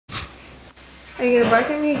Are you gonna bark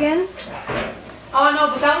at me again? Oh no,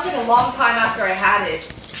 but that was like a long time after I had it.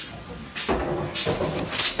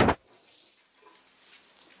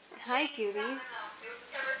 Hi, cuties.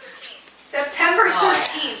 September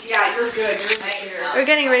 13th. Yeah, you're good. You're good. We're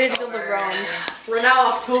getting ready to go to Rome. We're now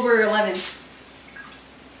October 11th.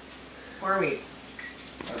 4 weeks.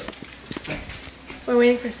 We're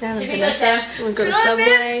waiting for Sam and Vanessa. We'll go to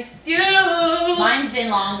Subway. Mine's been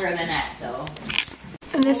longer than that, so.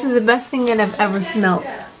 And this is the best thing that I've ever smelt.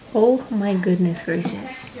 Oh my goodness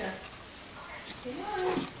gracious.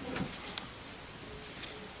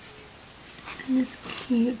 And this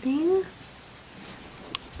cute thing.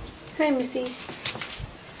 Hi, Missy.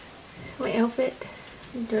 My outfit.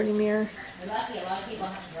 Dirty mirror.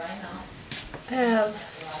 I have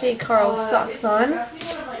Shea Carl socks on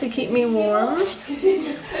to keep me warm.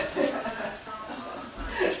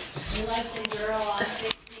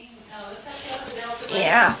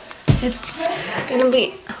 Yeah, it's gonna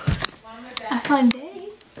be a fun day.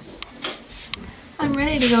 I'm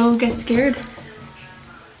ready to go get scared.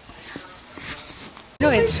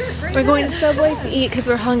 We're going to Subway to eat because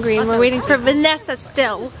we're hungry and we're waiting for Vanessa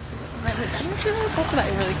still. I'm not sure that I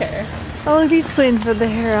really care. All of these twins with their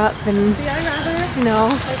hair up and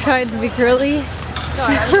tried to be curly. No,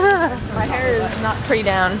 my hair is not pretty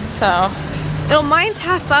down, so. No, mine's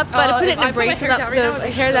half up, but I put it in a braid so that the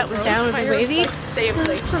hair that was down would be wavy. Stay in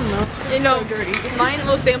place. I don't know. You know, so dirty. Mine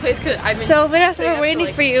will stay in place because I've been. So Vanessa, we're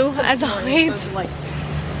waiting for you as always.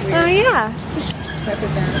 Oh yeah.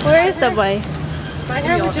 Where is Subway? My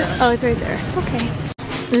hair was just. Oh, it's right there. Okay.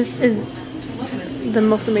 This is the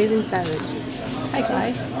most amazing sandwich. Hi,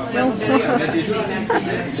 Kai. No.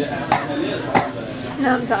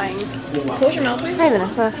 Now I'm dying. Close your mouth, please. Hi,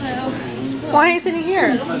 Vanessa. Hello. Why are you sitting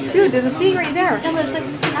here? Dude, there's a seat right there. Yeah, but it's like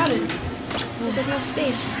crowded. There's like no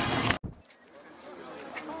space.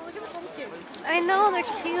 I know, they're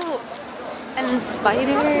cute. And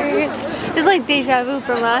spiders. It's like deja vu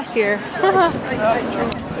from last year.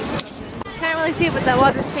 Can't really see it, but that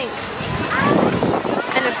water's pink.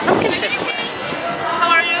 And there's pumpkins everywhere. How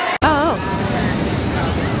are you? Oh.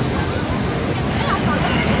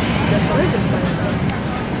 What is this one?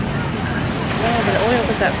 Yeah, but it only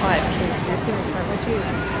opens at 5. Okay, so you're seeing the part. What you use?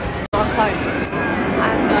 Long time. I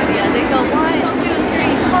have no idea. They go 1, 2,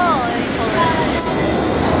 3, pull, and pull it.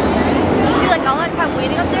 See, like all that time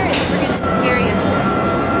waiting up there is freaking scary as shit.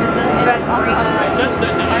 That's awesome.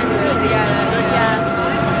 Yeah.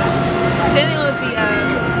 Same thing with the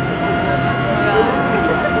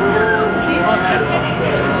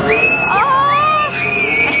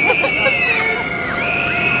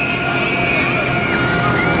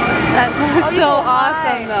that looks so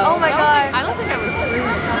awesome though. Oh my god. I don't think I was screaming.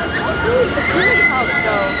 It really helps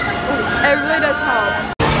though. It really does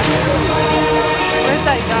help. Where's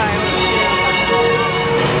that guy?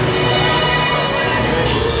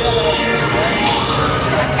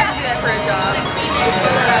 I can't do that for a job.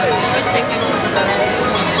 You can take pictures of that.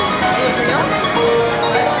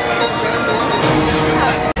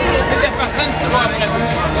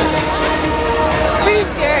 Pretty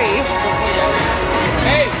scary.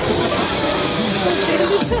 Hey!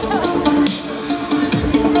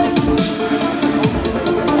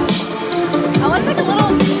 I want like a little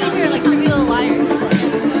figure, like Pretty Little Liars.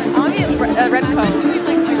 I want to be a red coat.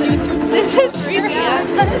 This is real. Yeah,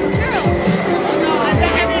 that is true.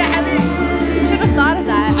 You should have thought of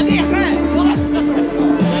that.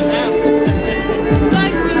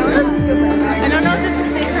 I don't know if this is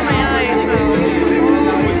safe for my eyes, so.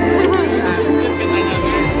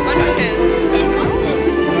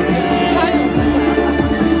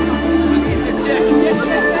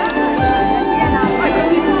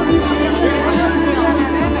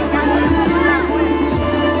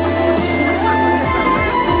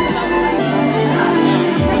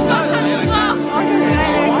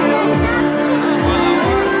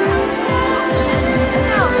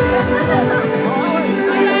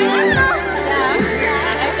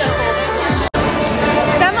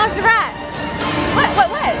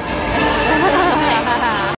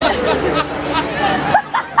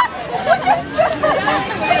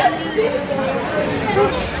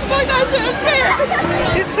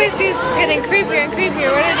 This place is getting creepier and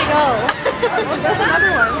creepier. Where did he go? Oh, there's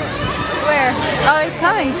another one. Where? Oh, he's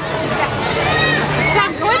coming. Sam,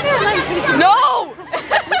 go in there and let him chase you. No!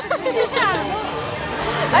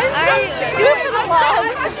 Do it for the vlog. I'm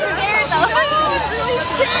actually scared though. No, I'm really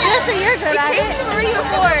scared. Yes, so you're good at it. We chased you already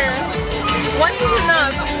before. One is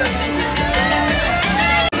enough.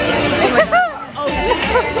 Oh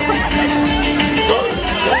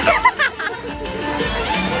my god.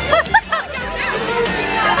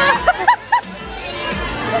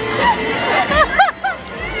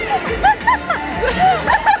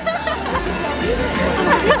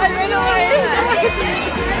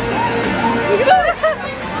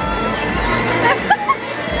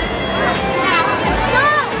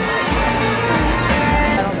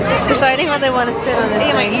 Deciding whether they want to sit on this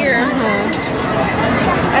in my thing. ear.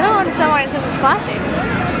 I don't understand why it says it's flashing.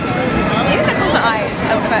 Maybe if I close my eyes.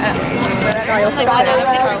 I would have I'm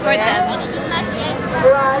gonna record them.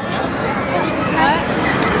 I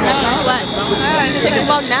don't know what. Take a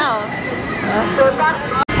vlog now.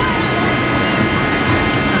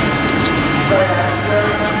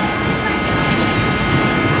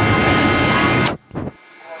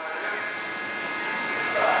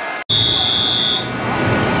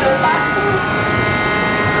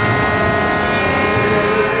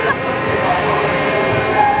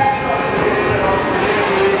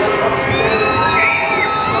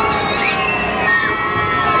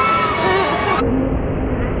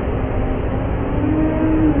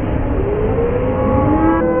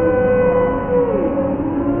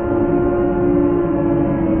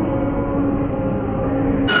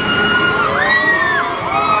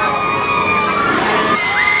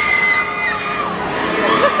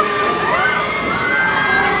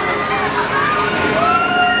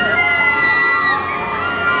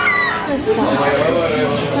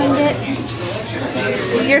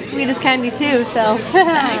 You're sweet as candy too, so.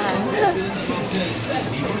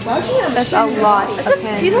 That's a lot of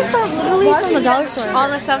candy. These are literally from the dollar store. All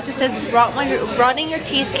the stuff just says rotting your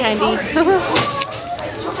teeth candy.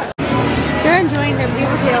 They're enjoying their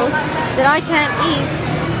beaver tails that I can't eat.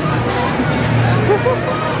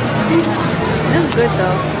 This is good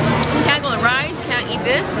though. You can't go on rides, you can't eat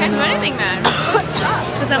this, you can't do anything, man.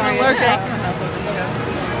 Because I'm allergic.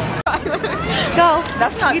 Go.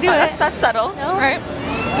 That's not You do it. That's subtle, No? right?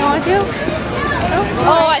 You want to? No?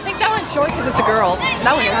 Oh, I think that one's short because it's a girl.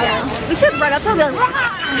 That one is, yeah. We should run up to them.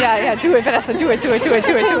 Yeah, do it, Vanessa. Do it. So when you do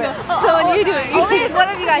it, Only one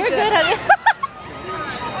of you guys you're do good it. at it.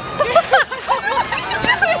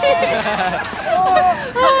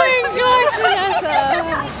 Oh my gosh, Vanessa.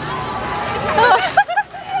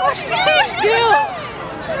 What did you do?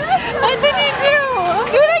 What did you do?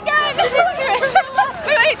 Do it again.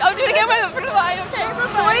 Wait, I'll do it again for the line, okay?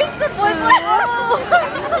 The boys like, oh.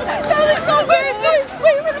 That is so embarrassing.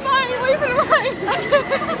 Wait for the line.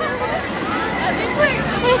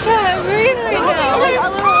 I can't breathe right now.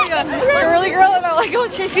 Girly girl and I like go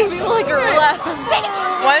chasing people like a gorilla.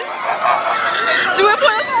 One. Do it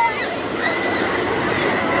for them.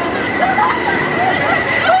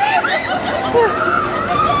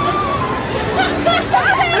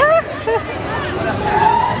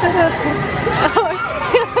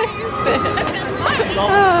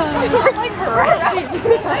 You're like harassing.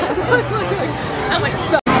 I'm like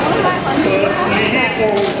so.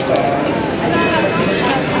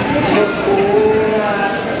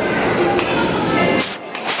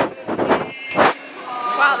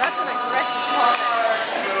 Wow, that's an aggressive call.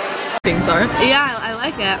 Things are. Yeah, I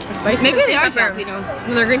like it. Spicy. Maybe they are jalapenos.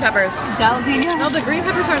 No, they're green peppers. Jalapenos? No, the green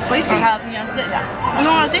peppers aren't spicy. Jalapenos.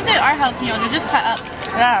 No, I think they are jalapenos. They're just cut up.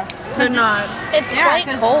 Yeah. They're not. It's quite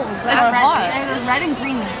cold. It's hot. There's red and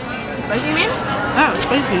green. Spicy, you mean? Oh,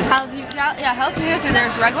 spicy. Jalapenos, and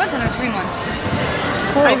there's red ones and there's green ones.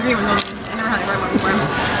 Cool. I have green ones. I never had the red one before.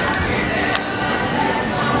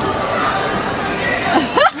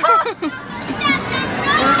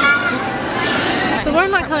 So we're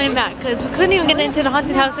not coming back because we couldn't even get into the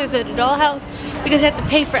haunted house or the dollhouse because you have to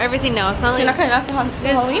pay for everything now. It's not So like you're not coming after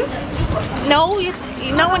Halloween? no, you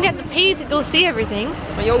know when you have to pay to go see everything.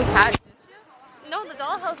 Well, you always had. No, the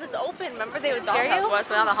dollhouse was open. Remember they would The scare dollhouse you? was,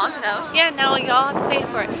 but not the haunted house. Yeah, now y'all have to pay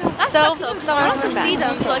for it. That sucks though, because I want to see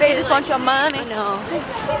them. So They they just want want your money. I know.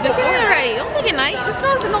 They're full already. It was like a night. This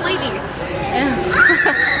girl's an old lady.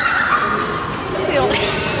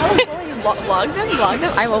 Vlog them? Vlog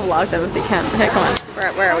them? I will vlog them if they can. Okay, come on.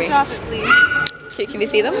 Where are we? Drop it, please. Can we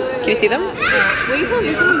see them? Can you see them? Wait till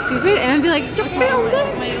do something stupid and then be like, you filmed it.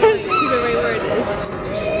 The right word is.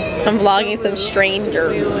 I'm vlogging some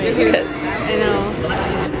strangers. I know.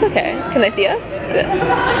 It's okay. Can they see us?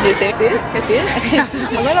 Do you see it? Can I see it?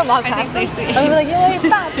 I'm gonna vlog past them. I'm like, yo,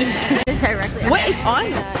 stop. Directly. What is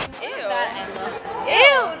on that? Ew.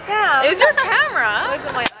 Ew, Sam. Is your camera? Look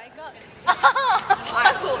at my eye cup.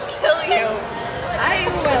 I will kill you. I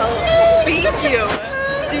will beat you.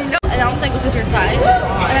 Do not. And I'm saying goes into your thighs.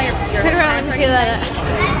 And then your Turn around and see that.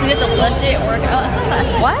 You get to lift it, work out. That's not bad.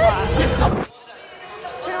 What?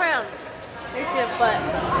 Turn around. They see a butt.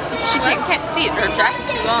 She can't see it. Her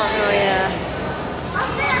jacket's too long. Oh yeah.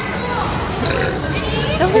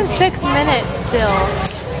 It's been 6 minutes still.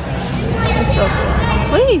 It's so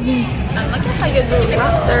cool. What are you doing? And look at how you do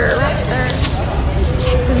raptor.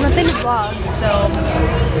 There's nothing to vlog, so.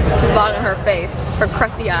 She's vlogging her face. Her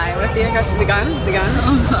crusty eye. Want to see her crusty? Is it gone? Is it gone?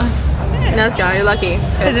 Oh god. No, it's gone. You're lucky.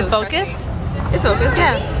 Is it focused? It's focused,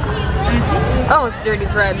 yeah. Oh, it's dirty.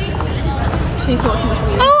 It's red. She smoked too much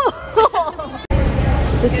weed. Oh!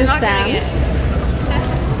 This is Sam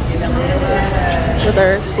with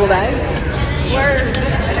her school bag.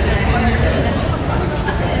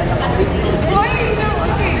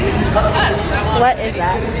 What is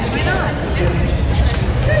that?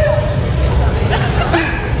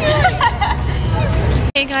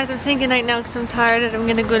 Hey guys, I'm saying goodnight now because I'm tired and I'm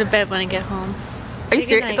gonna go to bed when I get home. Are you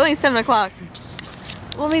serious? It's only 7 o'clock.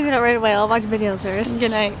 Well, maybe not right away. I'll watch videos first.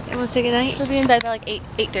 Good night. And we'll say goodnight. We'll be in bed by like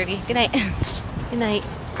 8:30. Good night. Good night.